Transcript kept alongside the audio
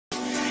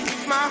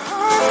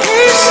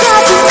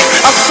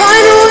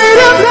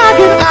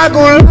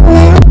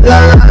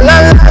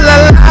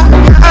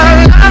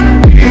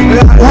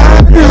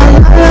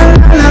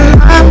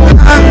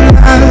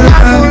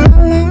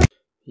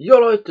Jo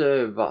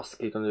Leute, was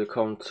geht und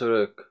willkommen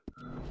zurück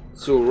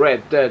zu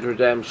Red Dead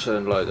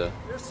Redemption, Leute.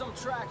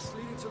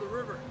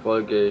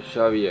 Folge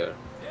Xavier.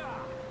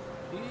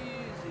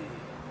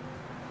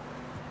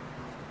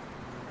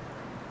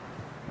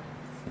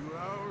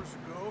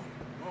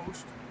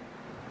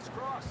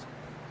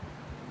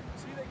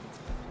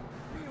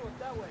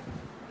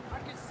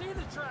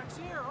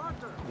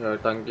 Ja,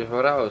 danke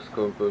voraus,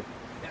 Kumpel.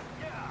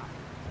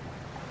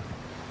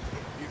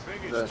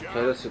 Das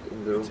ist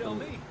in der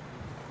Runde.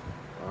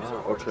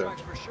 Ah, okay.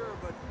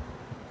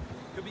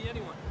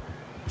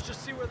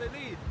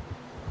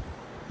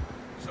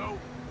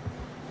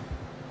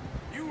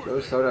 So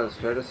soll das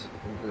Pferd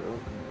in der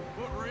Runde.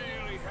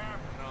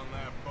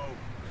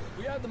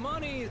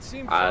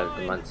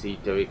 Alter, man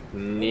sieht ja wirklich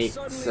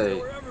nichts,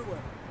 ey.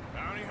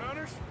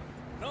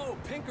 No,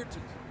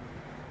 Pinkerton.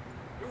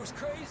 It was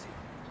crazy.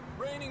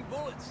 Raining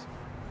bullets.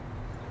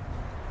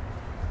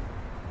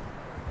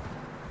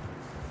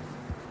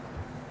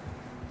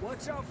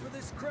 Watch out for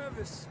this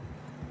crevice.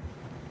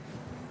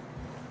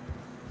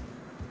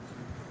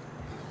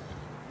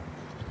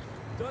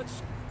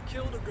 Dutch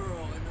killed a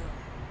girl in a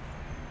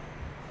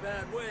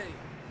bad way.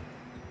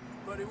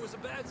 But it was a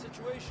bad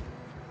situation.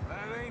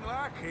 That ain't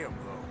like him,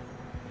 though.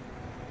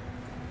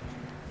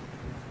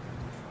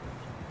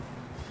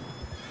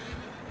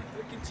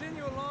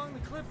 Continue along the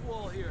cliff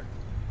wall here.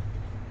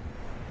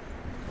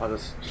 Ah,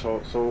 das ist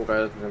so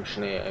geil mit dem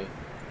Schnee, ey.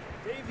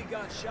 Davey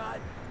got shot.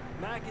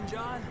 Mac and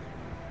John,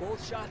 both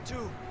shot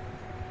too.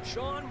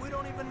 Sean, we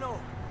don't even know.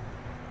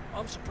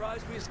 I'm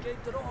surprised we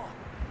escaped at all.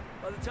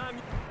 By the time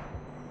you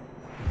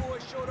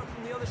boys showed up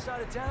from the other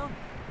side of town,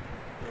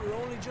 we were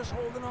only just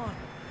holding on.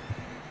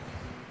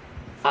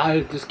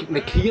 Alter, es gibt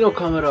eine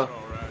Kinokamera.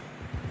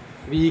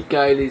 Wie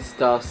geil ist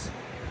das?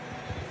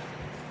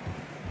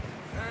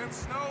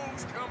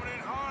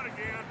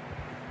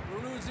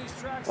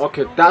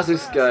 Okay, das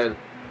ist geil.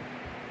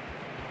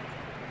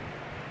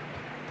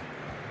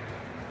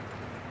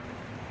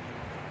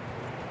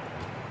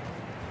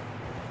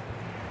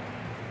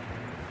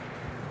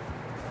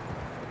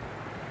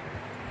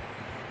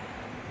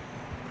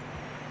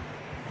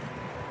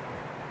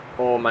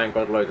 Oh mein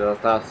Gott, Leute,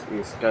 das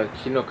ist geil.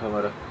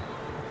 Kinokamera.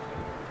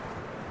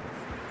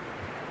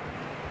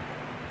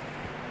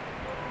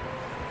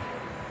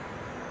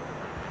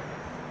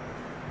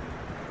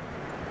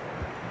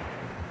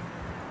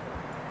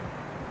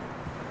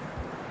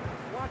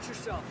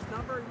 Yourself. It's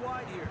not very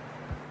wide here.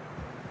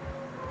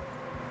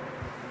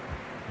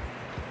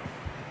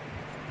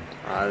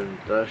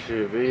 Alter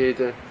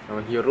Schwede. Wenn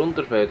man hier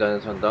runterfällt, dann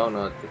ist man down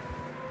hat.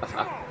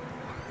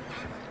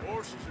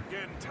 Horses are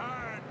getting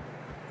tired.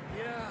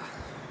 Yeah,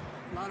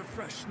 a lot of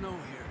fresh snow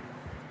here.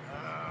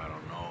 I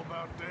don't know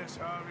about this,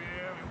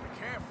 Javier. I mean, we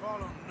can't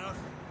follow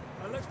nothing.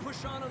 Let's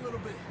push on a little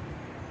bit.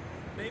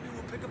 Maybe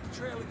we'll pick up the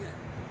trail again.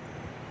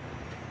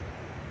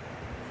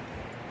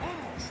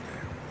 Almost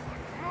there, boy.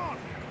 Come on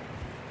now.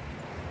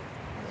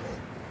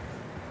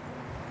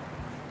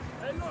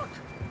 Hey, look!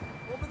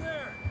 Over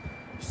there!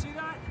 You see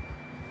that?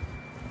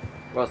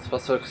 Was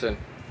soll ich sehen?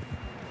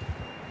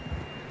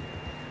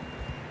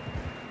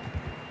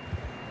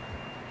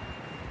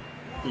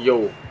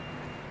 Yo.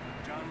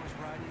 John was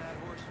riding that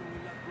horse when we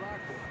left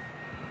Blackboard.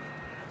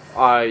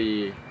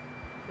 Ay.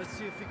 Let's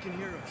see if he can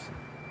hear us.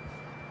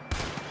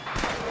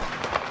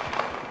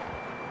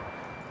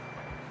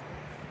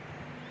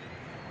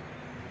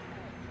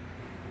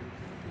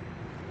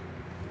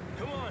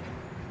 Come on!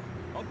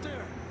 Up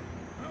there!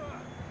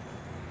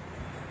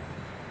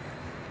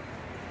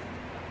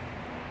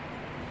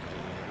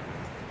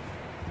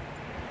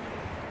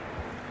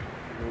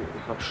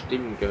 Ich hab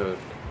Stimmen gehört.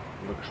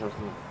 Oder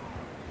geschossen.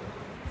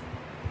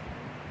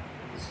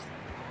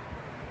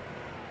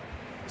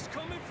 It's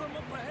coming from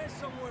up ahead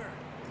somewhere.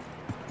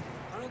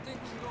 I don't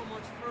think we can go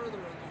much further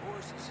on the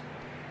horses.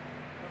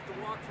 We'll have to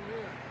walk from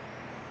here.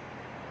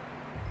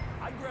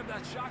 I'd grab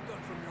that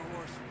shotgun from your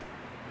horse.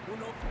 Who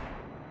knows?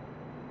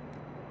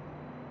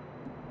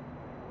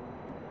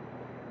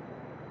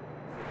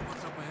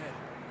 What's up ahead?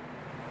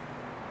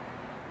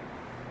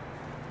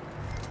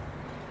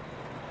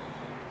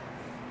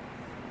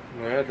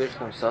 Ja, der ist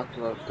am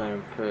Sattel auf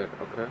deinem Pferd,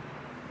 okay.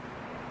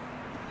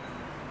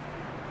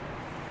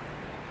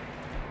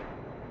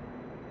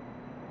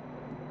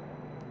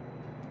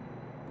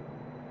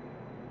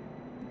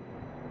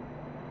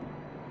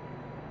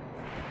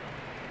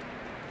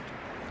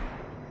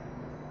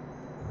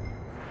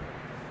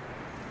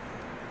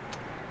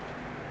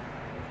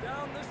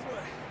 Down this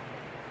way.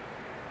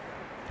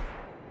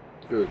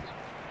 Gut.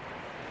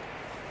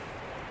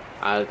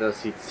 Alter,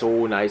 das sieht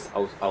so nice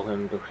aus, auch wenn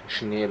man durch den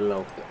Schnee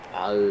läuft.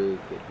 Alter,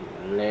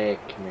 leck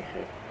mich.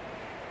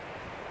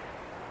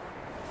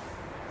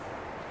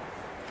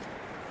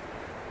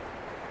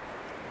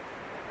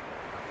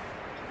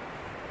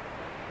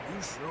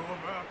 You sure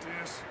about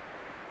this?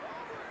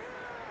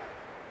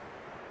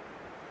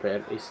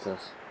 Wer ist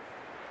das?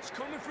 It's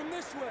coming from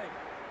this way.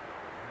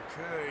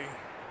 Okay.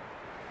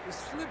 It's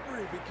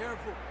slippery. Be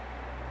careful.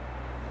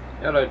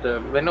 Ja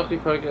Leute, wenn euch die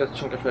Folge jetzt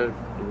schon gefällt,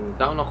 einen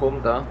Daumen nach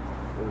oben da.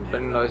 Und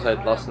wenn ihr neu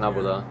seid, lasst ein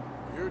Abo da.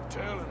 You're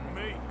telling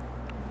me.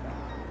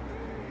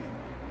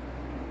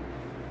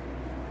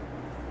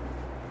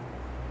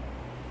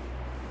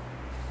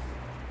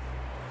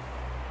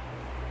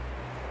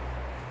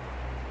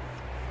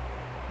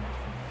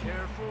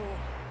 Careful.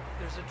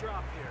 There's a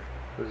drop here.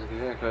 Das ist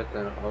Gelegenheit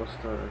einer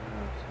Ausdauer.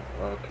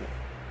 Okay.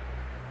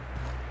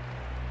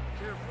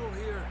 Careful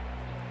here.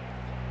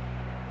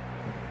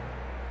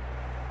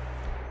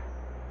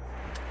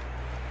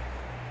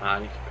 Ah,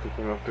 ich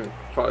kriege immer auf den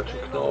falschen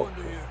Lay low Knopf.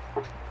 under here.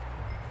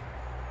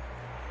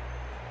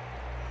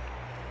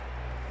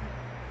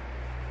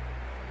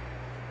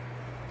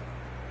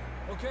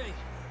 Okay.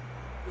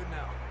 Good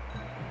now.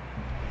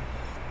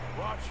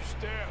 Watch your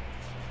step.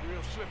 This is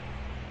real slippery.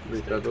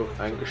 Wird dadurch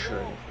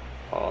eingeschränkt.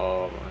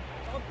 Oh Mann.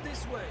 Up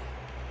this way.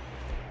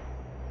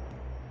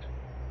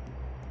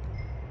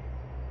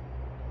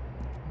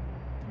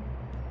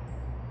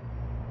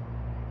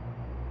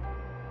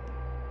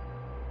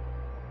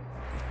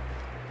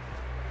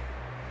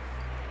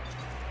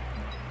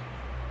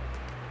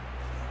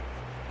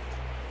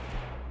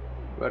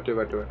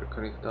 Warte,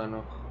 kann ich da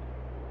noch?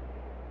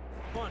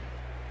 Come on.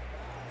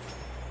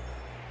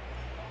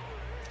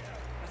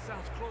 That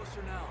sounds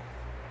closer now.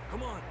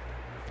 Come on.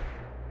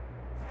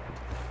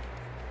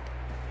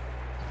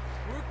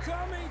 We're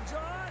coming,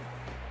 John.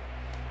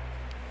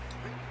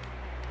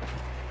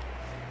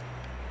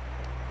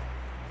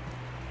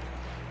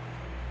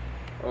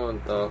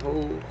 Und da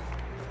hoch.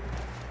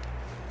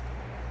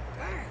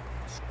 Damn,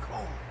 it's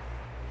cold.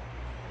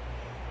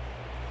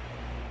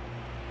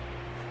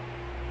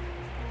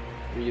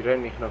 Wie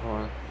renne ich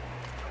nochmal?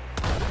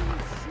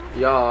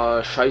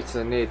 Ja,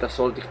 scheiße, nee, das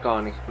sollte ich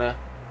gar nicht, ne?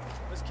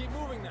 Let's keep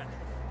moving then.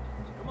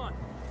 Come on.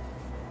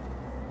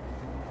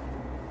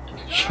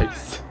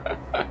 Scheiße.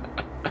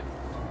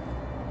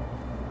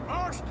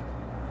 Marston!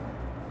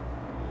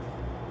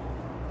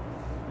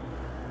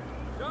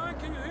 John,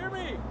 can you hear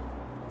me?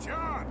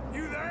 John,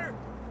 you there?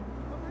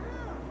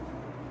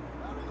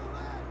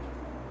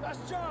 That's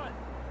John.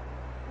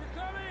 We're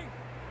coming.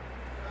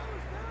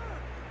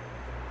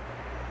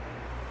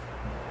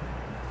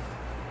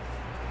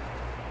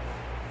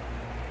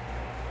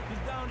 He's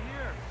down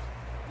here.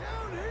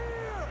 Down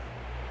here!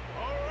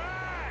 All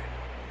right!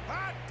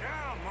 Hot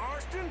down,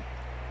 Marston!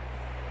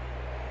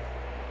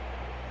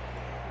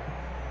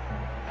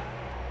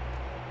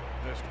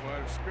 That's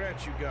quite a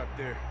scratch you got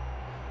there.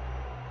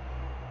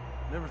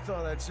 Never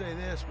thought I'd say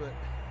this, but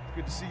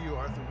good to see you,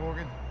 Arthur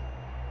Morgan.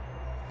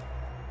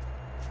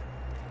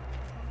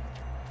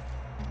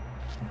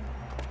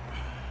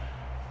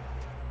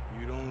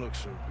 You don't look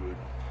so good.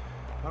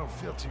 I don't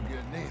feel too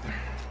good neither.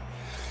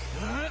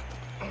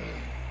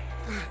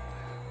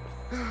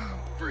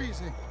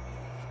 Freezing.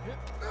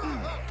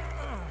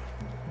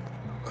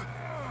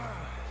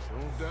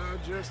 Don't die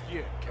just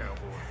yet,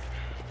 cowboy.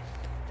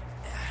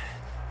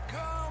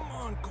 Come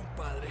on,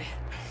 compadre.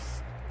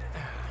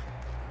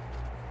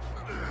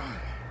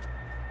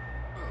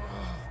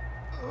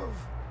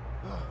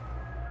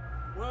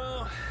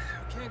 Well,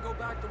 we can't go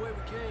back the way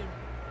we came.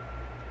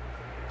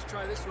 Let's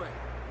try this way.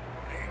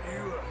 Ain't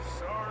you a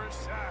sorry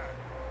sight?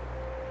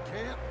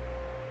 Can't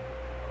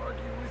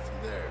argue with you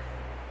there.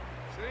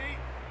 See?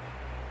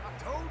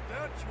 I told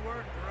Dutch you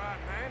weren't the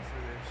right man for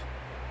this.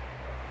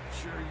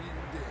 Sure you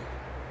did.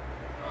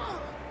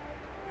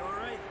 You all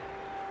right?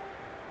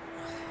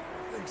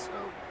 I think so.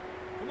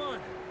 Come on.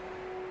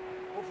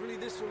 Hopefully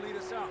this will lead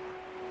us out.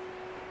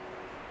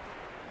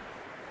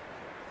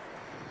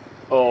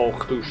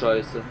 Och du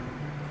Scheiße.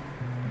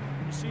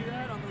 You see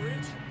that on the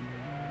ridge?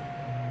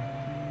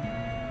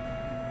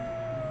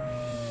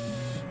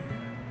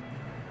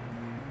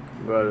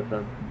 Warte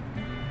dann.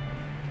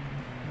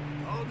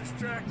 I'll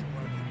distract him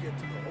while you get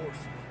to the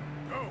horses.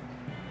 Go!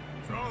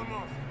 Draw them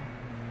off.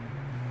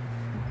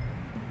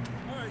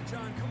 All right,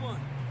 John, come on.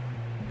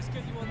 Let's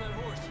get you on that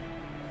horse.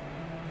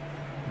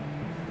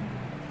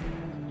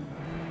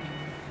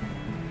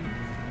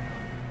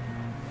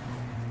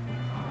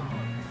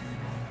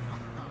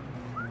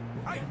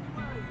 Hey! Get you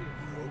out of here.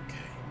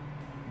 Okay.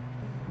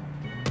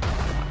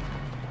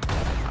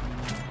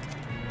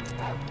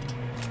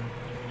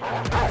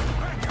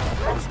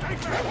 Stay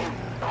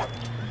back!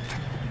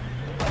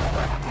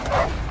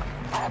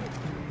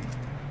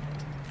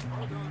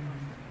 Hold on.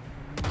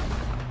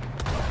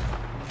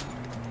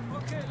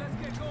 Okay, let's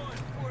get going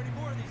before any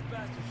more of these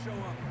bastards show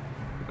up.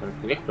 Kann ich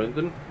nicht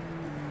blenden?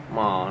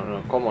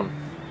 Mann, komm on.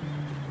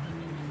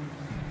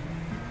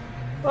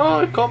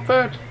 Ah, ich komm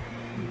fett.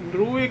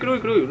 Ruhig.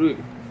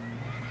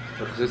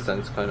 Was ist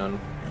denn? Keine Ahnung.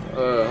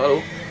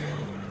 Hallo?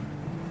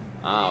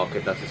 Ah,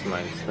 okay, das ist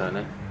meins da,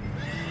 ne?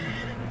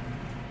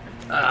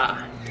 Ah.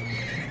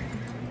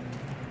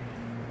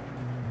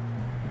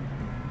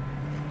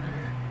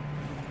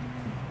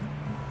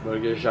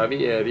 Bölge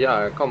Javier,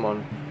 ja, come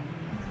on.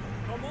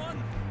 Come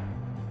on.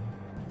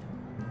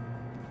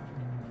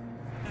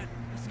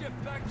 Let's get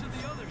back to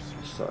the others.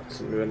 So,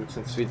 jetzt wir werden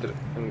jetzt wieder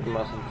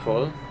machen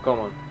voll. Komm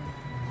on.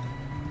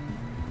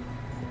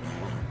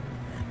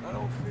 I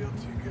don't feel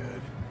too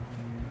good.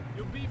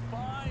 You'll be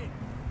fine.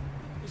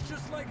 It's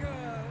just like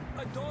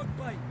a dog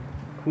bite.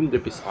 Hunde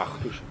bis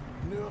 8.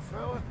 Knew a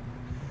fella?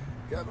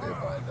 Got bit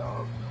by a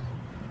dog.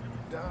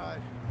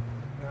 Died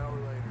an hour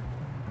later.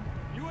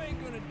 You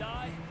ain't gonna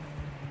die.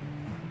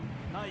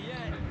 Not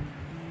yet.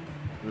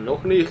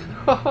 Noch nicht.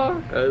 Haha,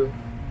 geil.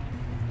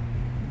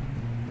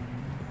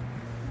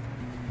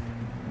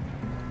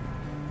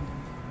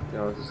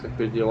 Ja, das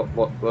Gefühl, die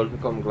Wölfe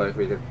kommen gleich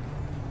wieder.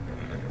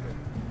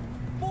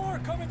 More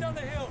coming down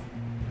the hill.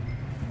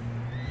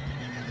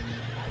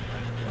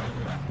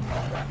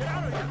 Get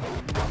out of here.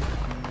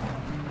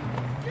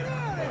 Get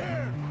out of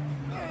here.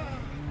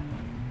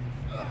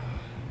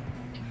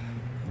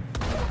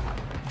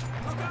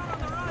 Look out on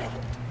the right.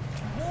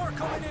 More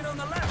coming in on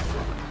the left.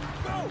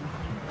 Go.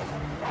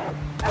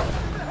 Get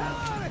the hell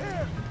out of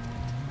here.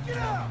 Get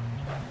out.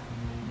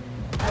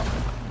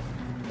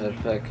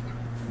 Perfekt.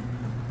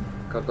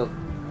 Ich glaube,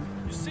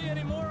 You see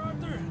any more,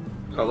 Arthur?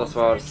 das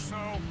war's.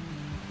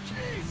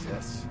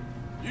 Jesus.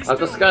 Also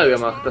das ist geil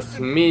gemacht, das ist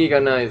mega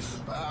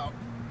nice. About.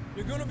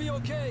 You're gonna be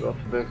okay. So,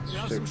 You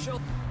have some Werkstück.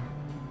 shelter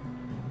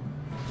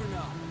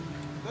now.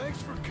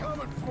 Thanks for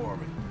coming for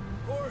me.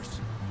 Of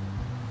course.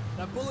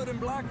 That bullet in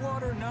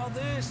Blackwater, now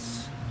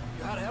this.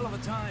 You had a hell of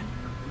a time.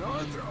 And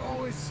Arthur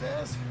always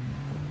says,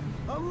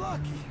 I'm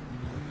lucky.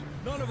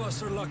 None of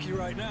us are lucky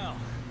right now.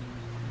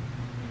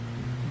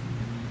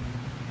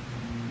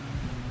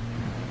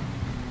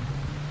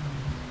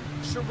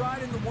 Should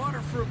ride in the water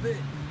for a bit.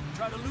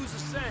 Try to lose a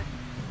scent.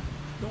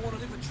 Don't want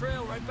to leave a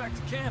trail right back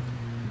to camp.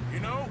 You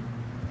know,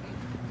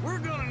 we're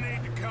gonna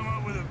need to come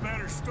up with a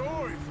better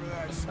story for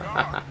that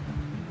scar.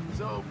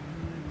 So,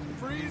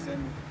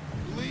 freezing,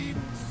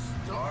 bleeding,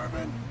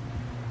 starving,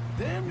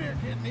 damn near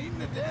getting eaten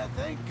to death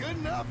ain't good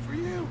enough for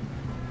you.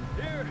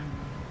 Here,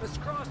 let's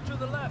cross to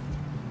the left.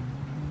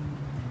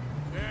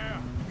 Yeah,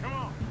 come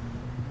on.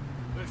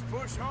 Let's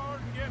push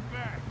hard and get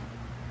back.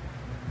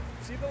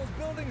 See those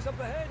buildings up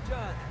ahead,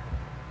 John?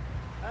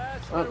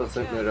 That's Ah, where das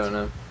we sind wir camped.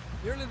 da, ne?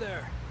 Nearly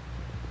there.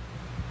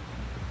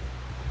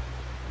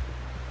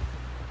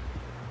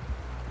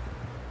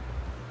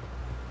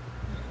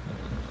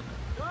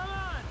 Come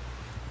on!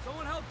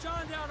 Someone help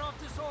John down off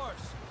this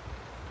horse.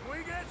 Can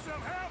we get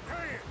some help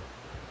here?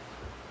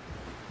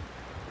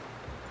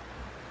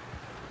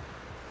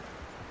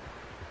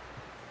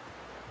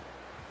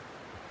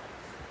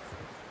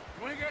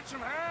 Can we get some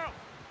help?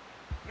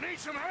 We need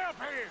some help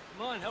here.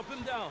 Come on, help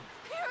him down.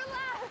 You're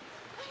alive!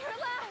 You're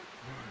alive!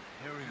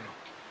 Here we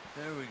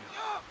go. There we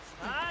go.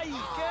 Ay,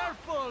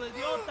 careful,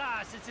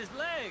 idiotas! It's his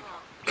leg.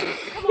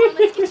 Come on,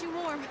 let's get you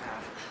warm.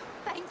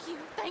 Thank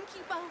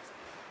you both.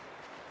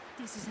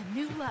 This is a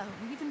new low,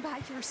 even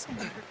by your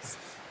standards.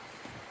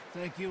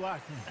 Thank you,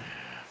 Arthur.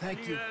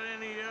 Thank You got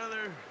any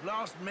other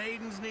lost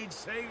maidens need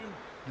saving?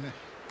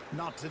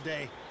 Not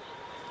today.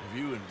 Have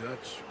you and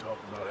Dutch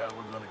talked about how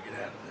we're gonna get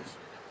out of this?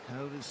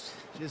 I was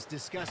just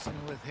discussing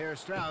with Herr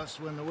Strauss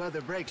when the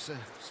weather breaks. I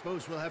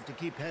suppose we'll have to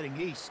keep heading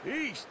east.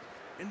 East?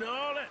 Into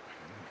all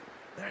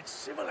that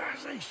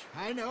civilization?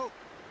 I know.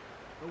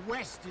 The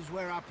west is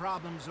where our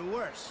problems are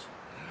worse.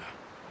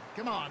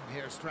 Come on,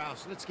 Herr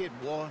Strauss, let's get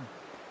warm.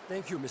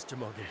 Thank you, Mr.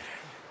 Morgan.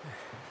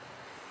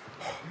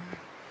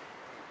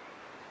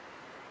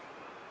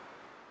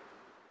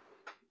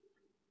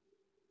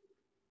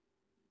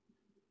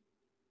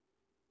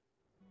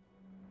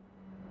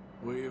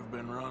 We have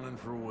been running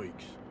for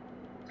weeks.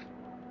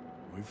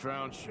 We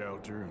found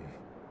shelter and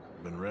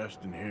been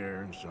resting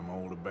here in some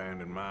old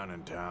abandoned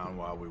mining town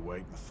while we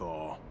wait the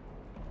thaw.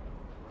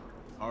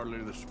 Hardly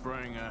the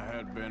spring I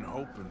had been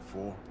hoping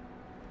for.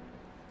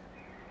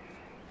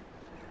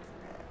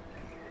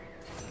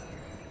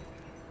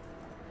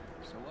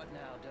 So what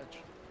now, Dutch?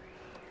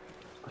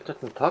 Ach, das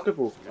ist ein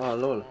Tagebuch. Ah,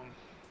 lol.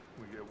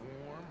 We get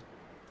warm,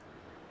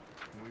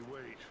 and we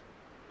wait.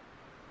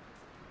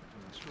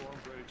 When the storm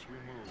breaks, we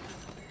move.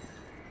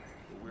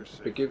 But we're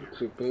safe. Begibt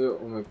sich hier,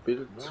 um ein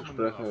Bild zu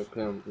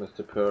sprechen mit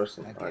der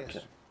Person.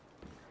 Okay.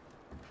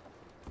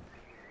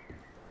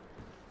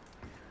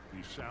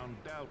 You sound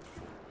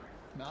doubtful.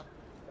 Not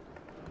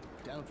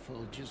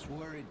doubtful, just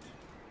worried.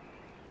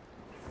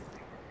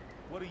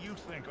 What do you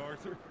think,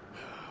 Arthur?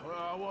 Well,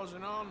 I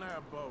wasn't on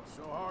that boat,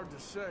 so hard to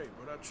say,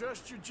 but I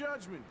trust your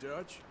judgment,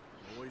 Dutch.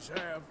 Always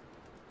have.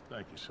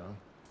 Thank you, son.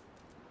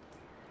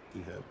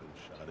 We have been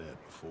shot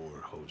at before,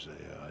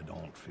 Hosea. I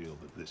don't feel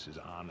that this is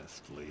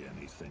honestly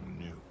anything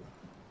new.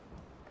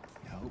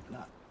 I hope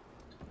not.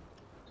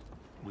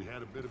 We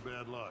had a bit of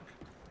bad luck,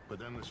 but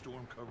then the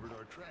storm covered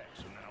our tracks,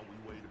 so now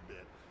we wait a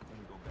bit, and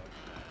we go back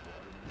to that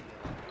water and we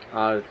get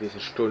Ah, diese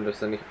Stunde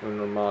ist ja nicht mehr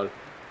normal.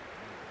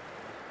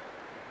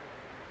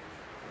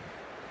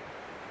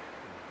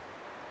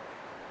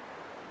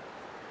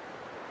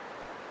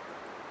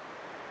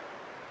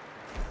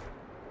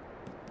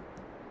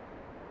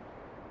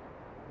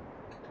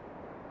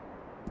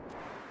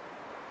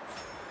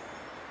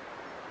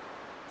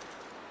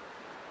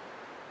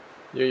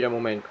 Ja,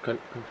 Moment,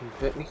 könnten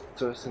wir nicht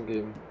zu essen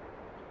geben.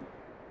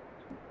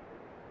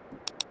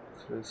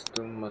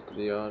 Rüstung,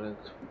 Materialien.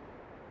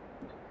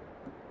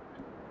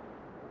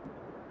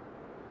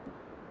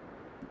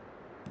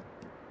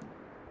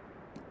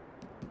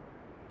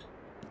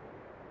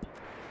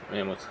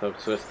 Ich muss glaube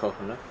ich zuerst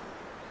kochen, ne?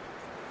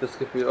 Das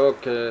Gefühl,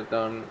 okay,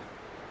 dann.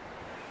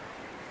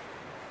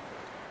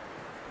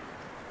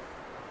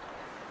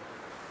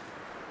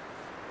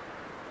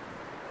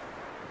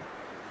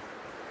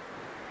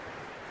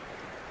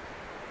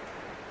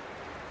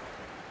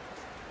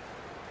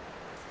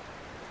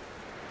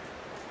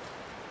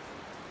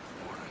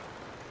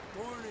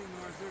 Morning,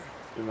 Arthur.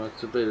 Du machst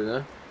zu Bild,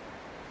 ne?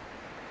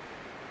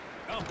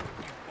 Oh,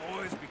 you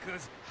boys,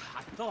 because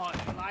I thought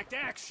you liked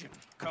action.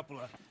 Couple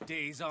of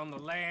days on the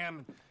lam,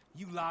 and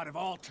you lot have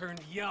all turned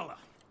yellow.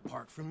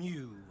 Apart from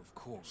you, of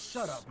course.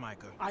 Shut up,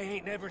 Micah. I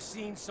ain't never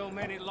seen so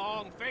many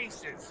long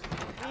faces.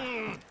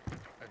 I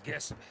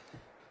guess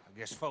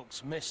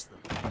folks miss them.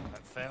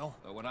 That fell.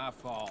 But when I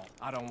fall,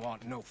 I don't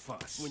want no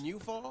fuss. When you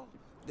fall,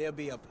 there'll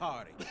be a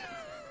party.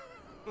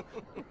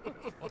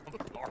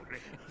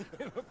 Party.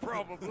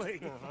 Probably.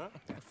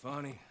 That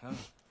funny, huh?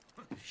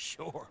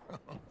 Sure.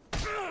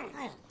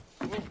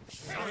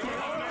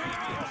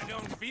 I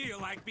don't feel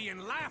like being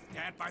laughed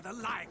at by the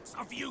likes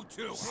of you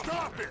two.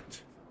 Stop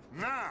it!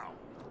 Now!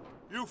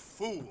 You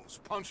fools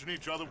punching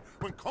each other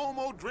when Colm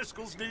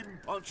O'Driscoll's needing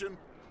punching.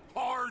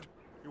 Hard!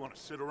 You want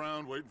to sit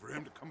around waiting for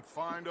him to come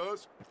find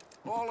us?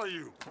 All of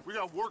you, we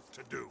got work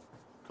to do.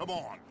 Come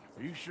on.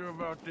 Are you sure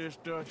about this,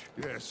 Dutch?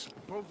 Yes.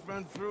 Folks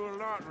been through a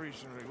lot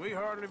recently. We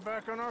hardly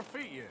back on our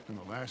feet yet. And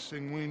the last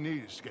thing we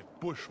need is to get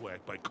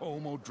bushwhacked by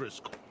Colm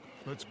O'Driscoll.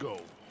 Let's go.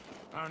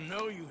 I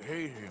know you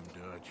hate him,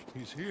 Dutch.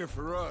 He's here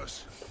for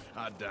us.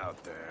 I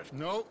doubt that.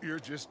 No, you're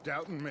just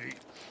doubting me.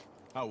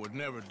 I would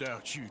never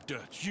doubt you,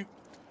 Dutch.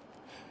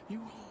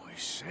 You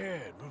always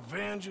said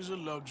revenge is a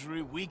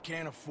luxury we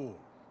can't afford.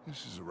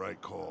 This is the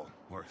right call,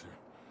 Arthur.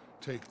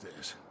 Take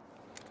this.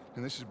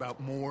 And this is about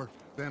more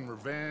than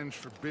revenge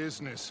for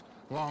business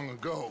long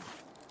ago.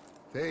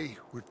 They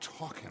were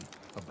talking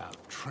about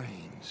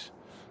trains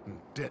and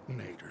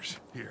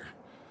detonators here.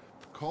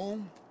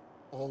 Colm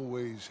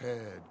always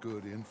had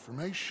good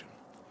information.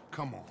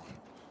 Come on.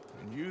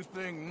 And you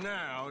think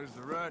now is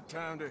the right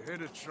time to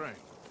hit a train?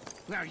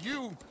 Now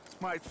you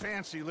might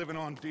fancy living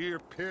on deer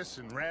piss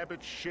and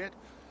rabbit shit.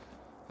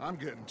 I'm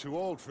getting too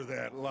old for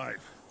that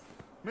life.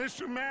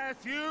 Mr.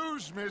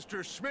 Matthews,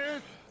 Mr.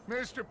 Smith,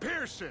 Mr.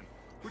 Pearson,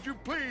 would you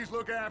please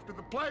look after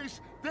the place?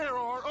 There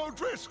are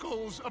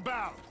O'Driscolls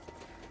about.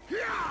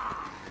 Yeah!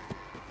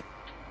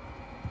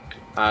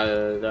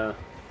 Alter.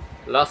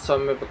 Lass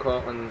von mir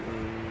bekommen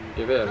ein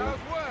Gewehr. Ne?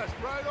 Southwest,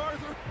 right,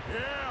 Arthur?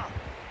 Yeah.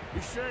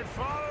 He said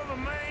follow the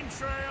main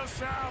trail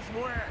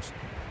southwest.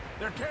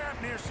 They're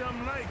camped near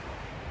some lake.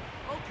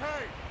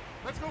 Okay,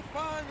 let's go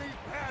find these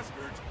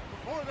bastards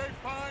before they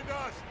find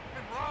us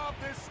and rob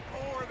this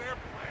store they're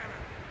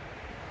planning.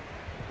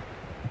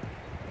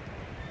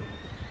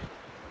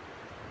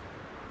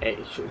 Ey,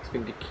 ich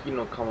finde die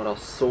Kinokamera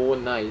so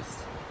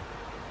nice.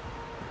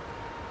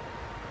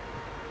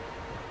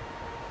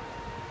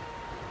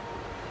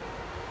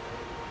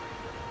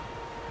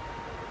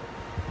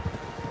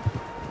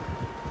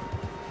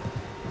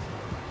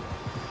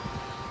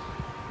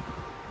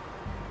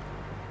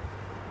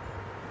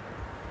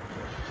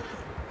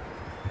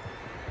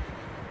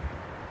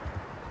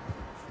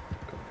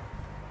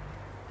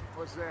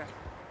 What's that?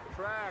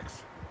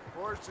 Tracks.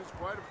 Horses,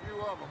 quite a few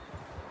of them.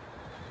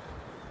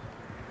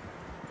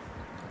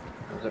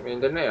 Was hat mir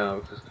in der Nähe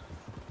angeguckt. As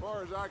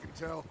far as I can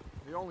tell,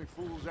 the only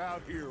fools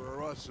out here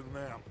are us and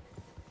them.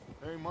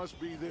 They must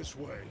be this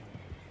way.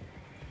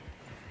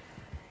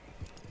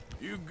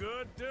 You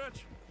good,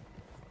 Dutch?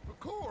 Of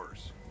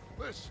course.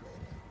 Listen,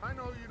 I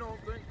know you don't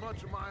think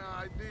much of my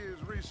ideas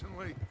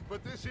recently,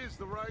 but this is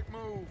the right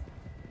move.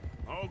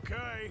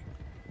 Okay.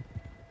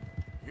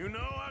 You know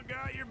I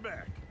got your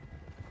back.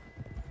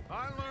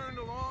 I learned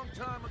a long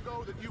time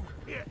ago that you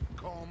hit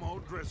Colm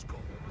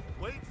O'Driscoll.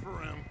 Wait for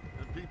him,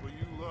 and people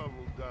you love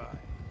will die.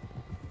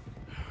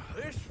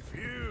 This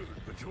feud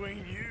between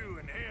you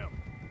and him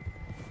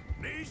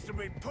needs to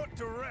be put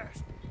to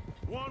rest,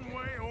 one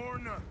way or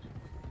another.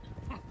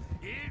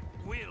 It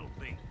will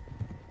be.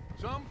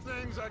 Some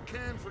things I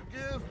can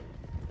forgive,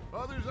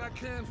 others I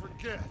can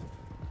forget.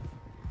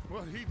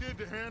 What he did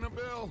to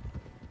Hannibal.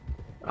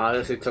 Ah,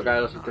 das sieht so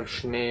geil aus mit dem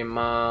Schnee,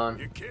 Mann.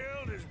 You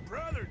killed his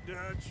brother,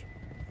 Dutch.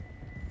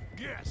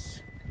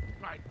 Yes,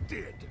 I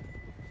did.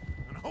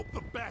 And I hope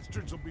the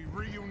bastards will be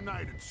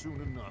reunited soon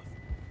enough.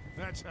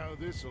 That's how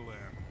this'll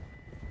end.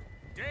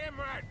 Damn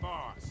right,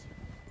 boss.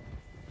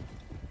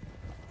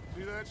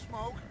 See that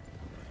smoke?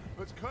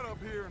 Let's cut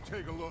up here and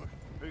take a look.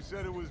 They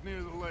said it was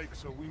near the lake,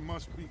 so we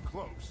must be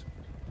close.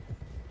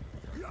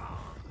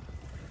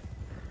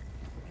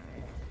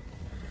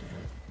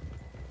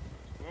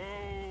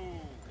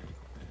 Whoa.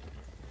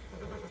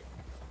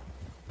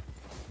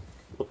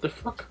 What the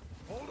fuck?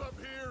 Hold up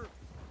here.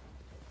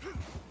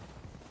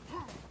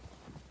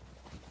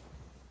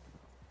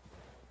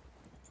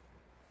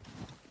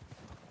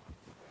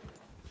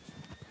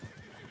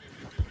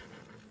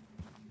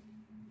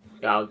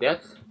 Ja, und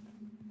jetzt?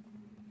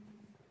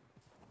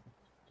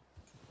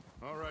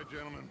 All right,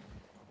 gentlemen.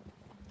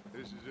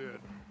 This is it.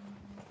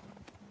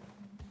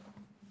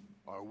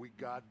 Are we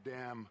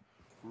goddamn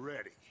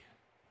ready?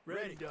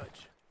 Ready,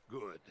 Dutch.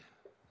 Good.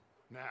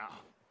 Now,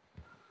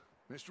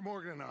 Mr.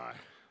 Morgan and I,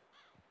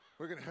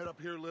 we're gonna head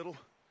up here a little,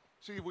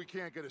 see if we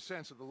can't get a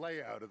sense of the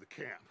layout of the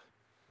camp.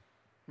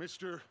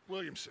 Mr.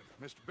 Williamson,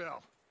 Mr.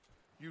 Bell,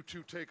 you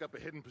two take up a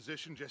hidden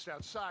position just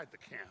outside the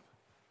camp.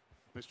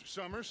 Mr.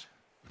 Summers,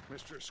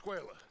 Mr.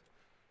 Escuela,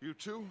 you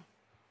two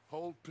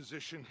hold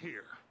position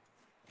here.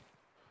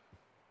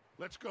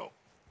 Let's go.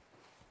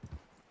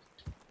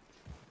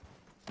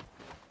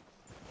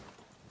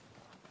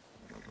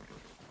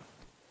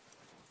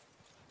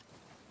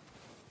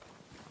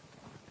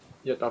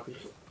 Ja, darf ich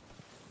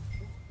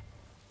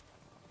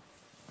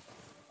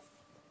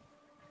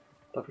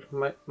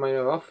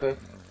meine Waffe?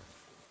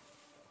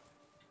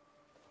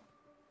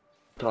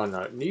 Dann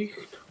halt nicht.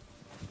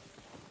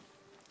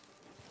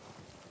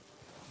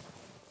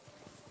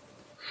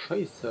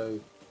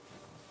 Scheiße.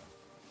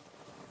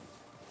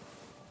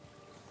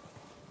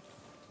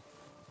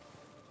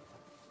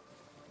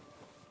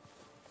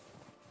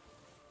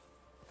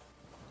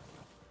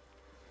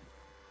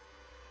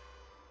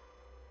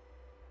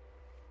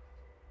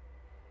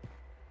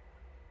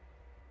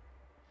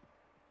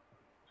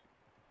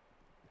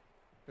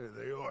 There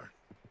they are.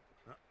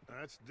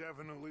 That's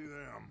definitely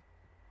them.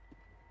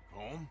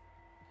 Home?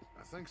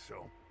 I think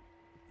so.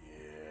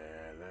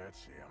 Yeah,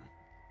 that's him.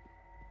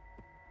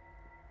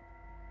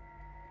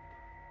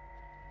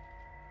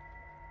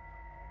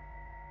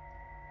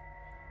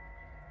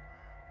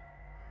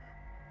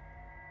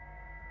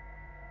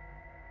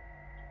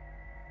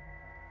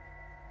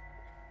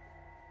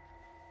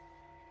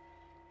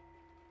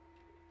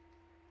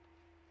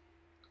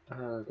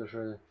 Alter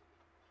Schwede.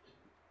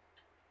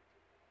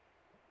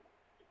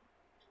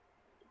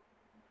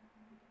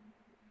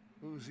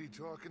 Who's he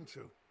talking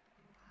to?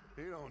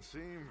 He don't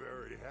seem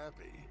very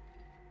happy.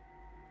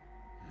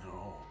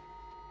 No.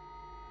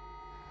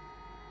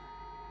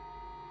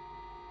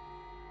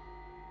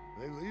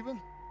 They leaving?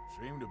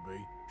 Seem to be.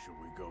 Should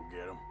we go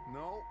get him?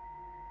 No.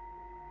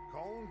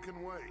 Colin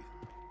can wait.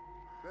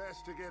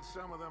 Best to get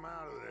some of them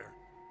out of there.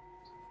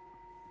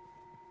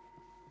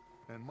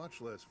 And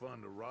much less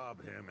fun to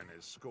rob him and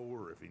his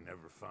score if he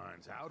never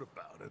finds out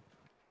about it.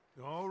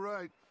 All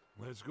right,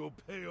 let's go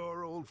pay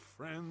our old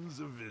friends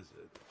a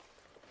visit.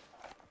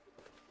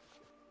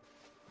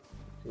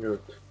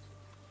 Gut.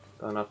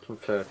 Dann ab zum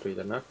Pferd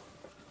wieder, ne?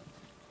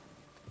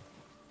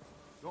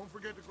 Don't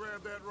forget to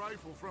grab that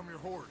rifle from your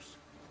horse.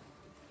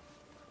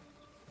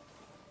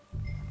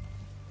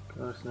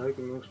 Ganz neu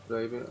genug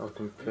bleiben auf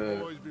dem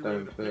Pferd.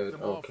 Dein Pferd,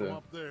 okay.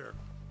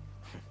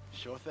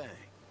 Sure thing.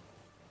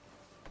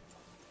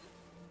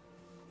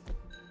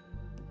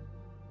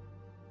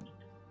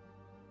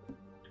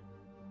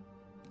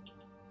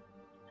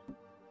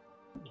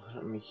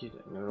 Hat mich hier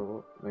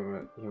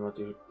jemand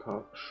die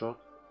Shot.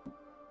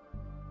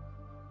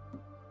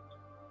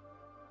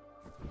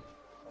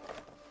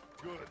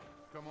 Good.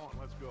 Come on,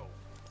 let's go.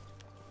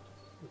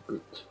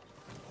 Gut.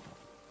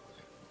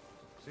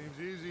 Seems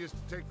easiest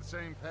to take the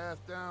same path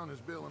down as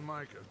Bill and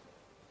Micah.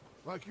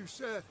 Like you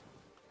said,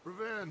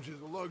 revenge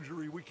is a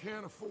luxury we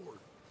can't afford.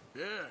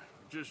 Yeah,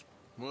 just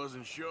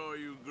wasn't sure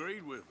you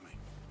agreed with me.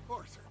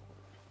 Arthur.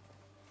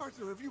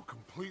 Arthur, have you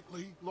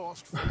completely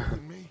lost faith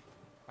in me?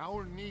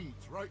 Our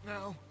needs right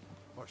now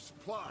are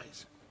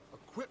supplies,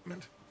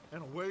 equipment,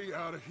 and a way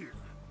out of here.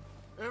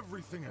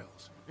 Everything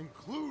else,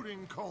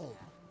 including Comb,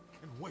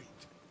 can wait.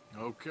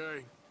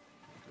 Okay.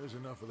 There's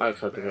enough of that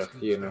bastards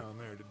hier, ne? down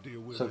there to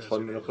deal with Sen as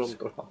fallen it wir noch is.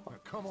 runter. Now,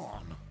 come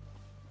on.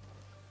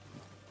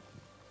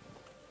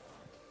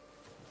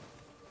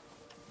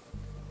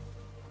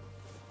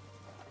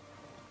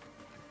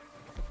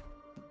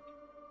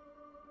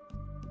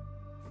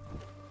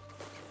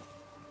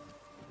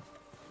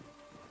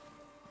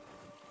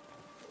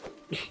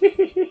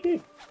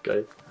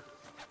 Geil.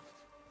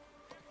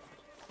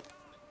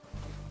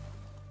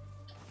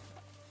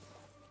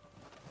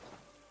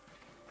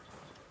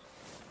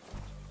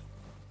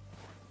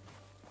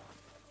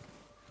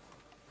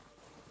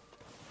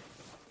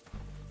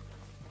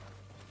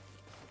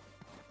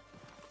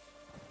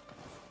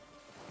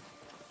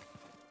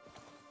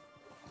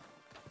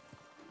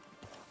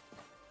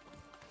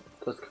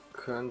 Das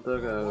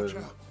könnte Watch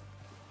geil. out.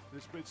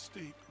 This bit's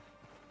steep.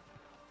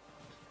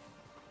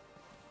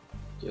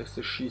 Die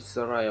erste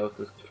Schießerei auf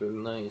das Gefühl,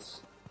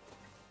 nice.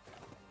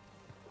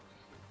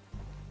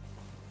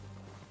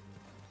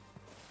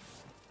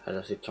 Ja,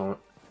 das sieht schon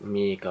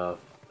mega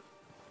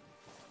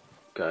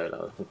geil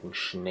aus mit dem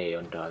Schnee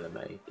und allem,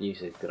 ey.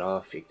 Diese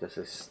Grafik, das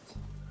ist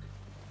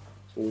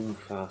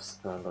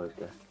unfassbar,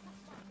 Leute.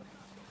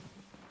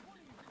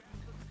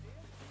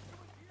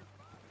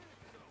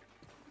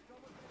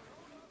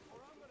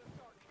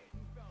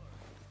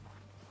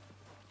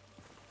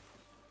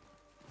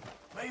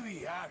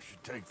 Maybe I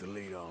should take the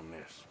lead on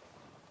this.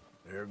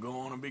 They're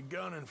going to be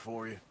gunning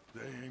for you.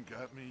 They ain't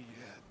got me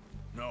yet.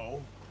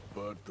 No,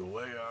 but the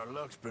way our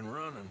luck's been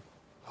running.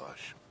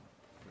 Hush.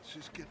 Let's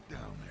just get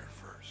down there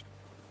first.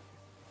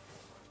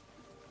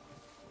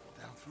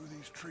 Down through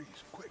these trees,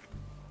 quick.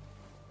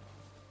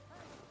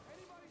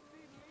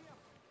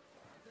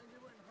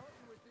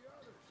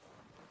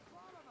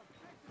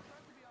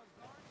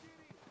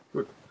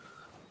 Gut.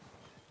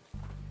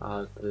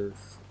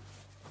 Das.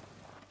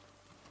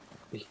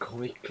 Ich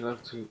komme nicht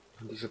klar zu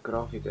dieser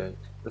Grafik, ey.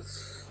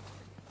 Das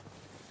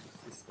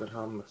ist der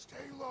Hammer.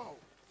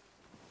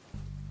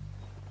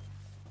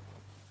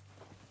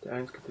 Der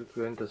einzige Trick,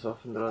 während das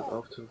Waffenrad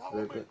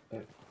aufzufällt.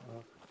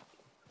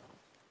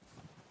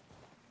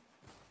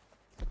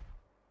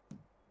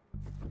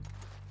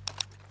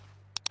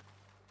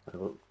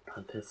 Also,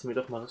 dann testen wir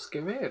doch mal das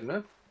Gewehr,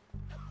 ne?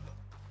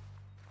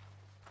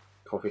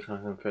 Ich hoffe, ich habe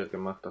einen Fehler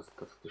gemacht, dass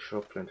die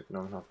Schrotflinte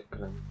genommen hat, die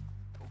Kleine.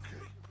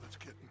 Okay, let's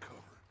get in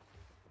cover.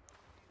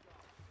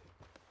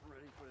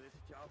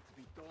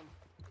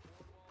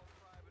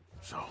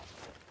 So,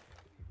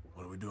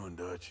 what are we doing,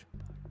 Dutch?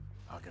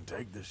 I can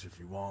take this if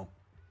you want.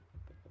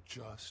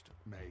 Just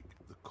make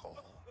the call.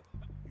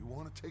 You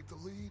want to take the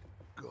lead?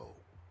 Go.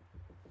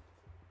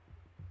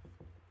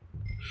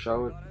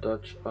 Schaue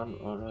Dutch an,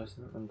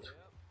 anweisen und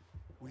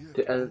We have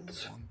die to move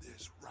Els. on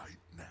this right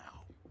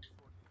now.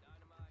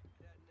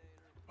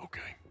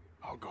 Okay,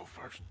 I'll go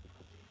first.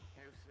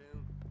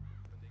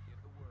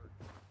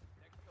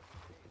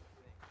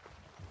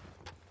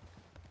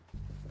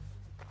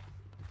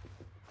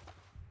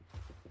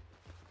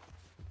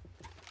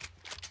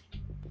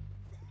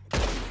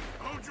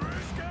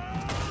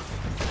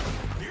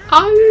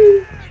 Au!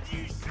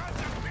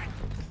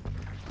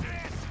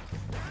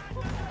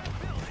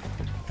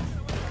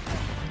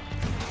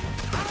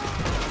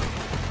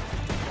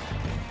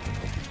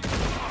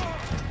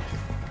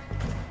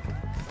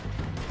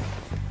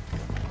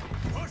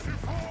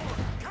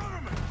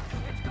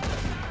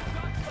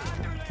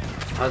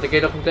 Alter,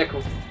 geht auf in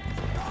Deckung.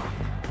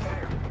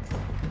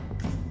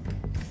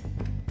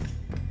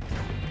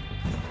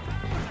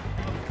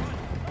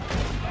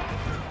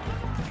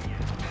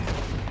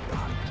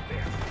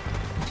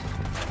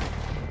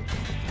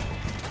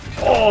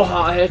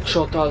 Oha,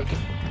 Headshot, Alter.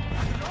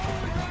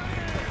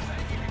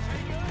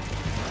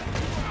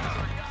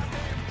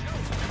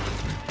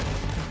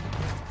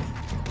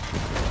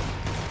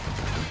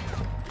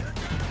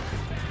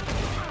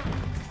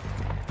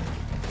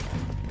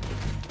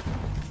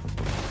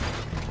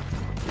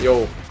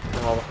 Jo,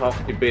 dann haben wir auch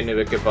die Beine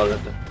weggeballert.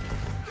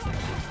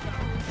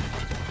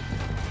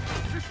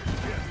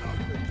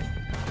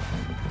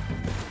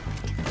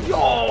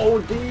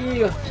 Jo,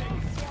 die!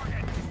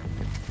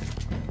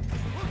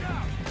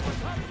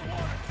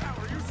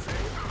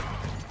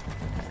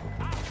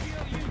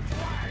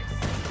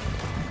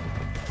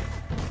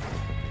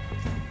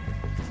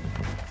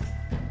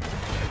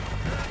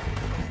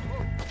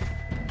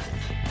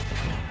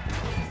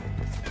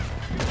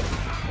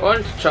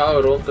 Und ciao,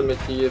 runter mit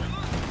dir.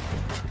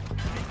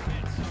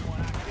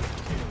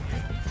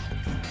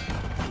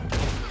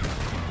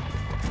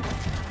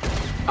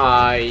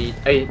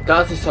 Ey,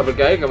 das ist aber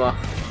geil gemacht.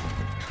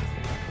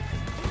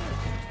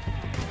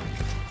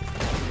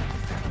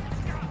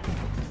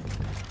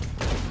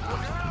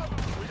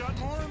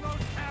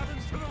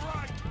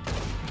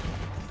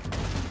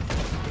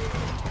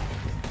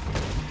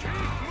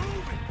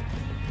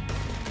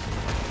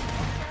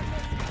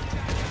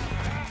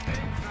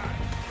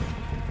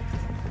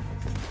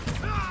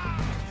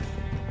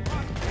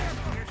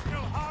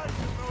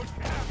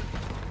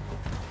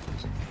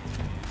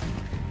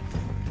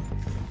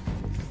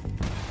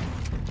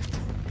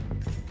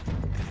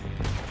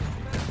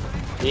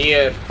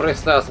 Hier,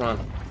 friss das, Mann.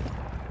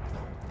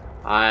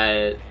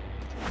 I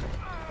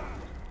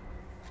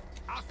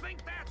think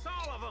that's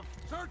all of them.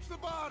 Search the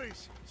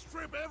bodies.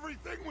 Strip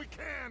everything we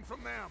can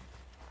from them.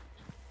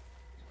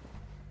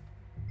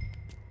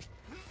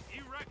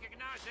 You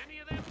recognize any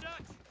of them,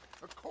 Dutch?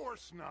 Of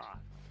course not.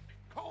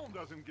 Colm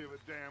doesn't give a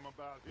damn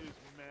about his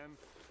men.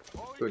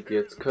 All he Gut,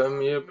 cares jetzt können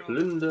wir about is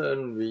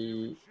plündern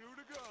wie... shoot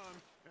a gun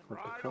and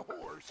ride a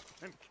horse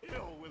and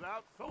kill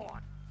without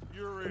thought.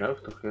 You're Genau,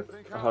 doch jetzt.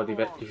 Aha, die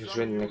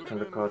verschwinden nicht von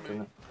der Karte.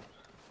 Ne?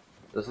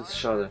 Das ist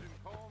schade.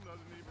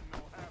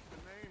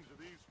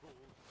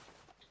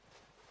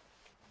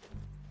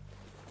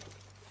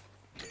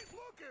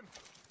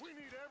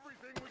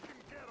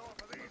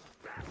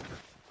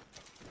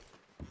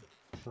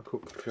 Mal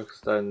gucken, vielleicht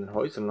ist da in den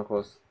Häusern noch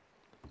was.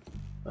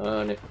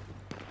 Ah, ne.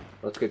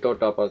 Was geht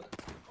dort ab, halt?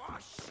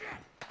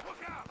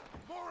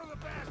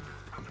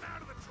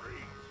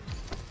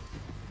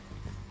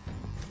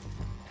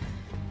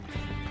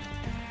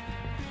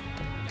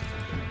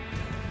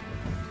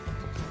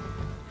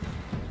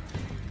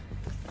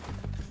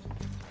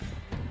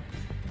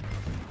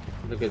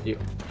 Da geht die.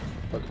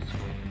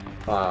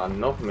 Ah,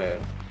 noch mehr.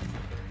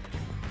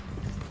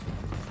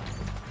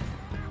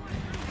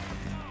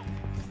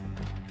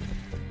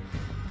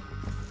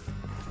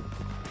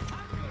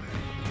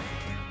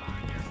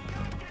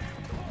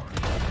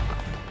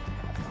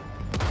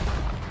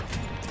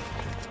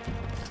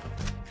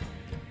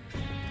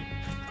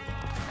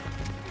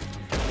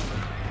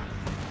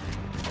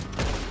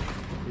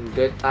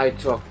 Dead Eye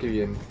zu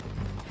aktivieren.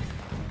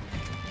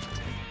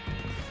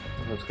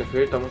 Was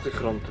gefehlt, da muss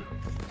ich runter.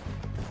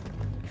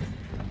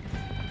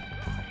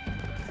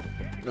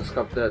 Das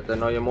gab der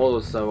neue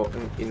Modus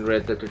in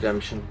Red Dead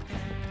Redemption.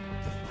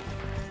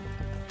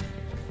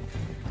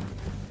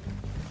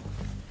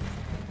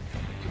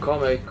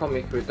 Komm,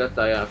 ich will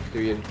Datei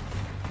aktivieren.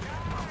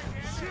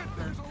 Shit,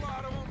 there's a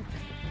lot of them.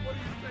 What do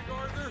you think,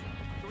 Arthur?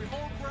 Do we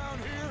hold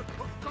ground here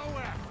or go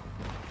after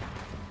them?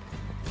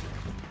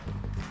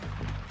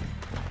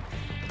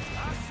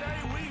 I say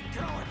we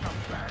go at the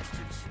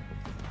bastards.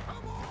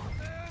 Come on,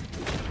 man.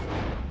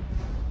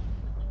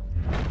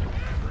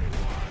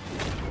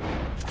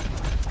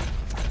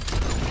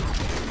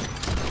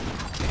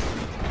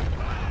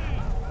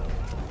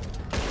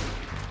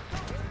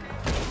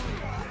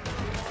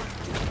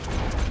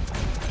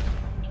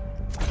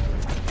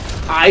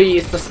 Ei,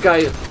 ist das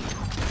geil!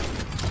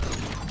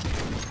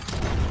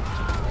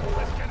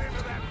 Let's get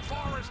into that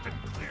forest and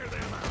clear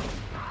them out.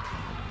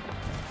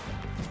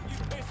 You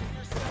pissing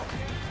yourself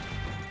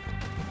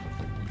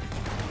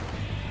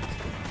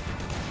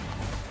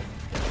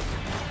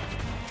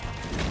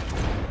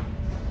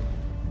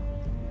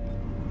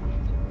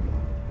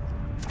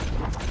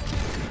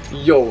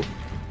yet? Yo!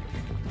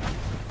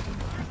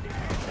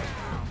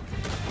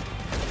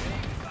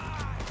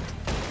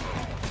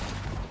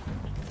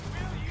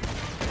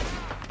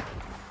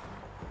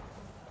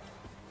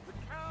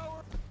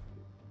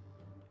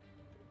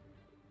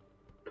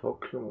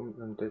 Tokio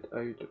und Dead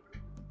Item.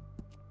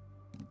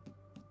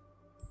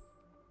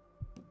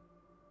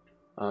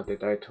 Ah,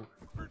 Dead Item.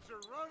 Birds are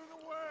running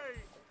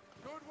away.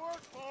 Good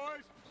work,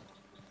 boys.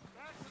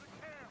 Back to the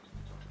camp.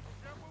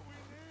 Get what we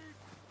need.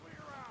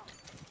 Clear out.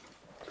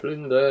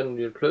 Plündern,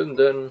 wir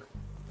plündern.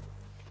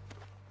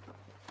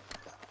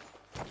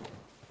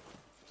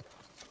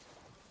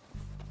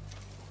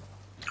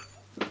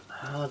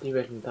 Ah, die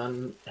werden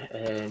dann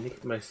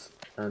nicht mehr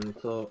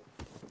so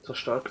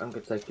stark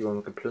angezeigt, die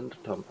wir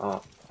geplündert haben.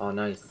 Ah,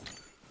 nice.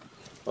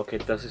 Okay,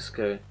 das ist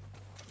geil.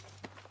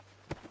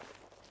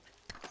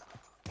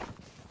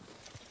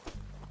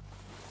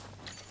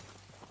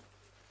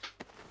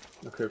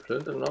 Okay,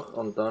 plündern noch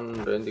und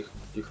dann beende ich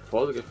die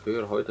Folge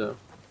für heute.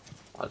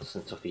 Ah, das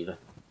sind so viele.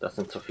 Das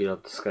sind so viele,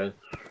 das ist geil.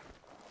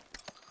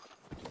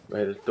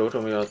 Weil dort,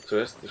 wo wir ja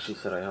zuerst die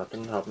Schießerei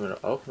hatten, haben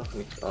wir auch noch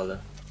nicht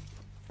alle.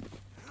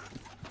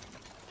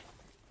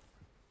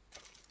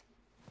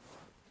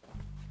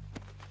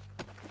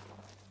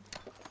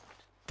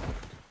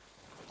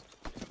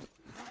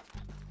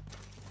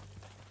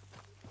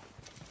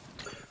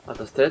 Ah,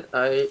 das Dead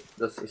Eye,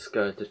 das ist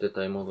geil, der Dead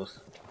Eye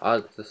Modus. Ah,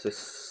 das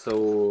ist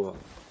so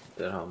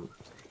der Hammer.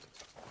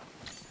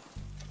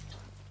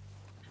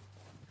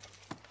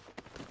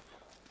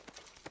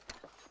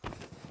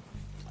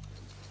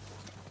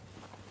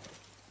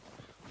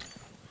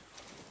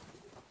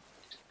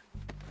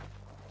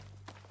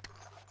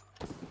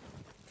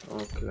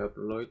 Okay,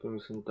 aber Leute, wir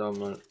müssen da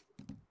mal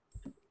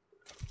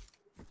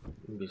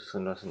ein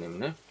bisschen was nehmen,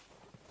 ne?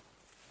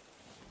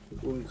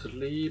 Unser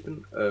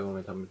Leben.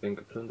 Moment, haben wir den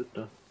geplündert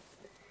da?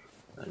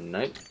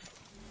 Nein.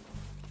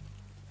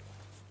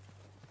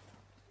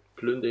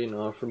 Plünder ihn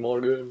auf für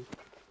morgen.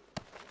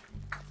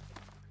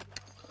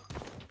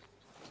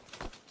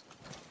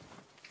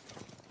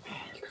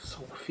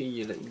 So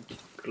viele, ich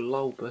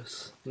glaube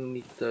es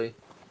nicht.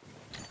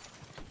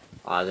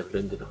 Ah, der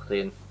plündert doch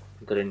den.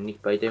 Drin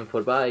nicht bei dem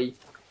vorbei.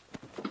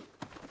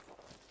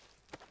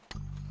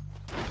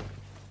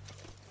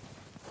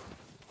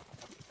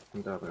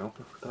 Und da haben wir auch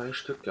noch 3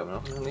 Stück, die haben wir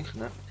auch noch nicht,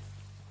 ne?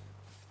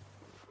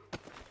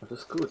 Das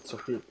ist gut, so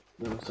viel,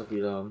 wenn wir so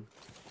viel haben.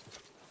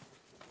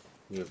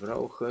 Wir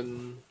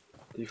brauchen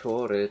die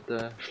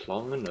Vorräte,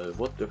 Schlangenöl,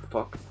 what the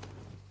fuck?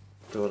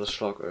 Da war das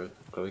Schlagöl,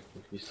 glaube ich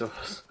nicht, wieso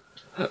was?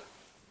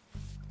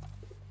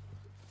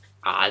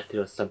 Alter,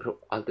 das ist ein Pro.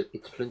 Alter,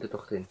 jetzt plündert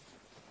doch den.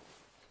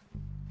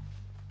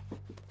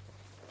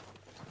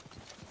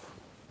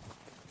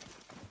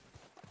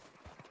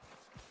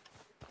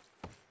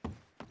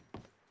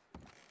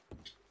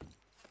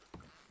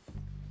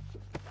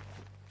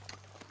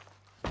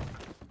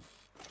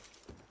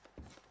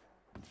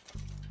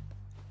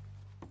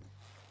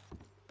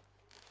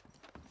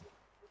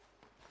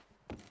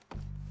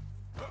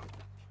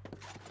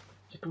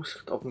 Du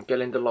musst auf dem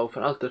Gelände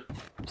laufen, Alter.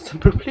 Ist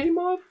ein Problem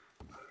auf?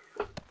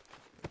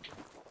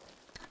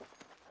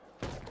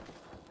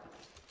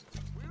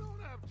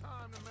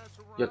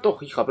 Ja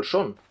doch, ich aber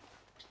schon.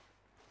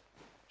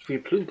 Ich will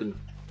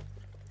plündern.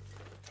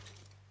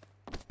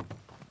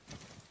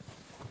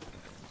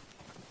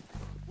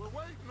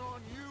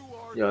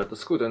 Ja, das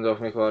ist gut, wenn du auf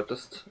mich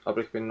wartest, aber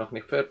ich bin noch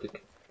nicht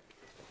fertig.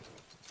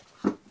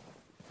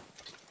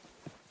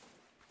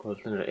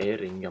 Goldener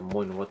Ehering, ja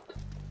moin, what?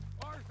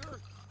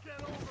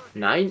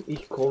 Nein,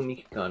 ich komme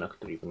nicht da nach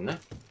drüben, ne?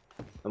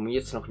 Aber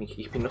jetzt noch nicht,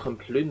 ich bin noch am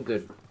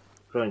Plündern,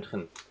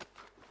 Freundchen.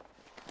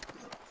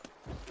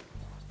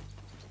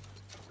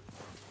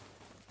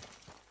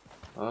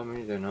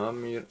 Den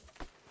haben wir.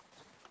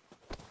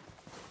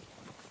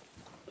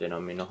 Den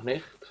haben wir noch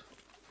nicht.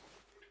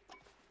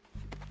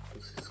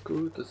 Das ist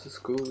gut, das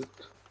ist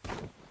gut.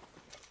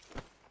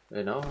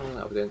 Genau,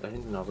 aber den da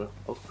hinten aber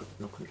auch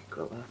noch nicht,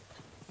 glaube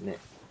ich. Ne.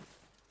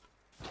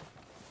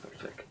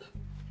 Perfekt.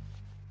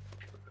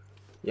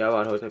 Ja,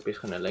 war heute ein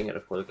bisschen eine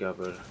längere Folge,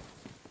 aber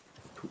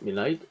tut mir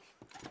leid.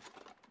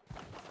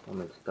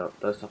 Moment,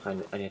 da ist noch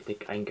eine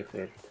dick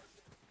eingefärbt.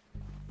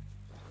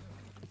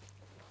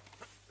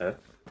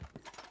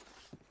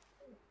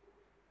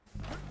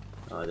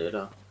 Ah, der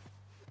da.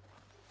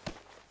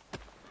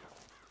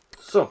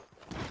 So.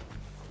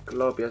 Ich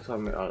glaube, jetzt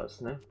haben wir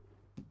alles, ne?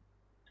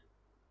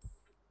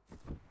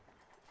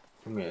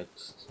 Und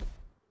jetzt.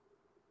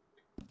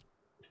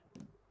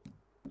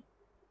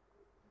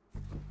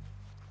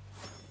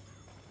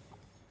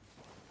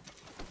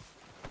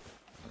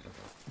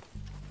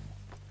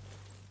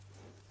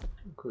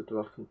 Gut,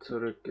 Waffen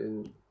zurück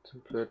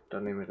zum Pferd,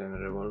 dann nehmen wir den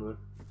Revolver.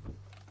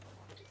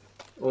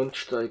 Und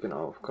steigen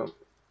auf, komm.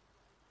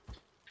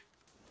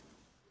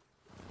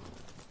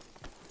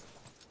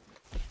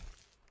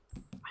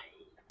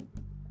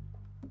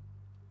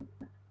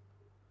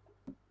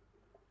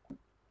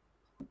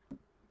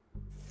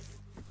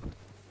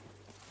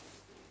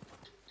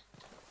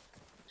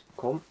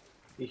 Komm,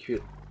 ich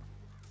will.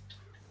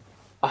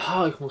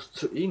 Aha, ich muss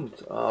zu ihm.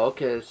 Ah,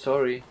 okay,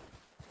 sorry.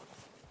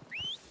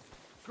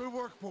 Good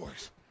work,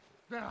 boys.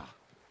 Now,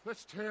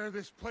 let's tear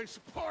this place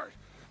apart.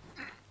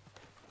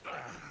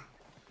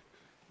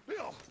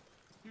 Bill,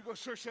 you go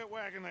search that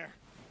wagon there.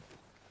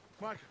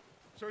 Mike,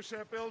 search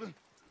that building.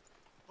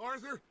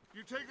 Arthur,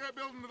 you take that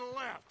building to the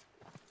left.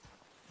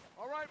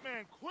 All right,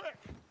 man, quick.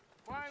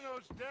 Find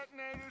those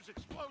detonators,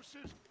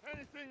 explosives,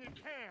 anything you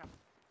can.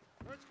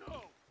 Let's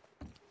go.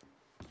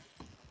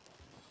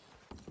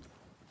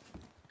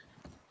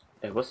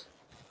 Was?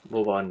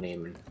 Wo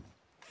wahrnehmen?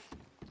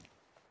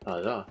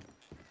 Ah, da.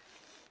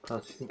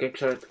 Kannst du den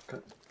Gegenstand...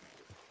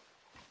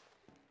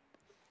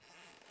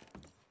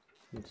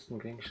 Jetzt den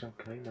Gegenstand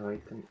keine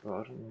weiteren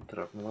Waren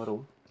tragen.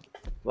 Warum?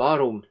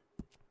 Warum?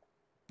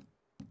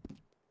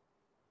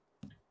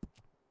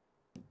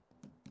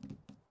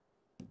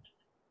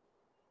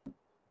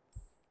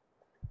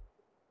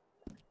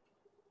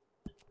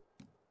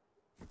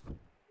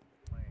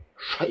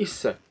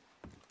 Scheiße!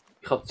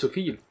 Ich hab zu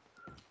viel.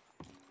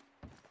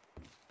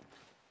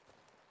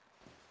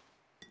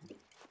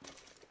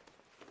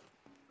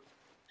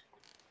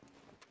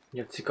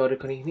 Ja, Zigarre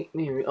kann ich nicht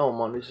nehmen. Oh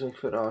Mann, das ist mich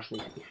verarschen.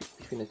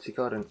 Ich will eine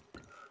Zigarre.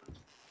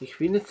 Ich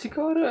will eine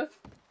Zigarre.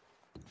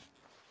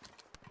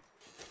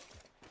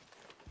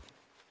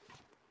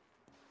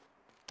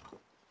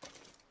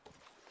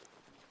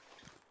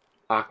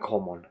 Ah,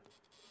 komm on.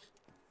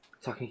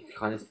 Sag nicht, ich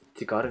kann eine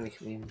Zigarre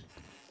nicht nehmen.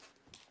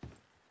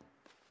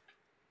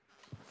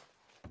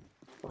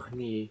 Ach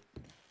nee.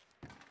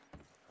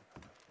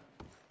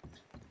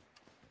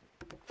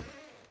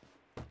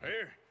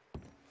 Here.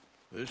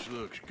 This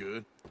looks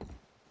good.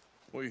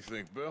 What do you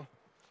think, Bill?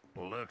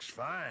 Looks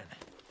fine.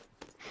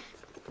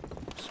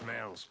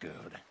 Smells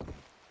good.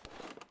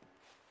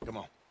 Come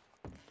on.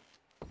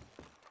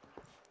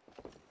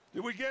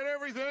 Did we get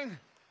everything?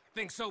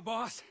 Think so,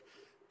 boss?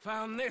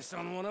 Found this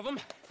on one of them.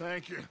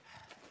 Thank you.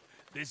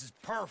 This is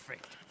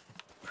perfect.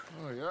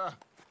 Oh, yeah?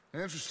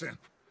 Interesting.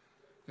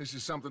 This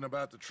is something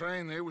about the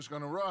train they was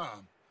gonna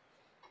rob.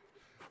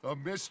 Of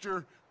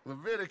Mr.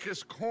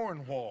 Leviticus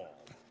Cornwall.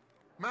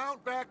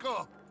 Mount back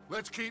up.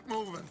 Let's keep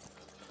moving.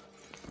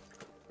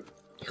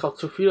 Ich hab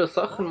zu viele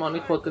Sachen, Mann.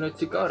 Ich wollte eine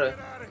Zigarre.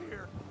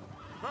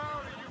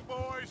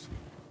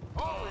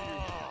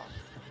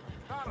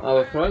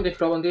 Aber Freunde, ich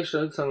glaube an dieser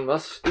Stelle sagen,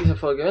 was diese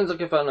Folge, wenn es euch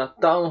gefallen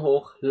hat, Daumen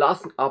hoch,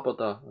 lasst ein Abo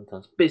da und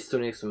dann bis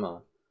zum nächsten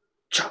Mal.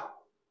 Ciao.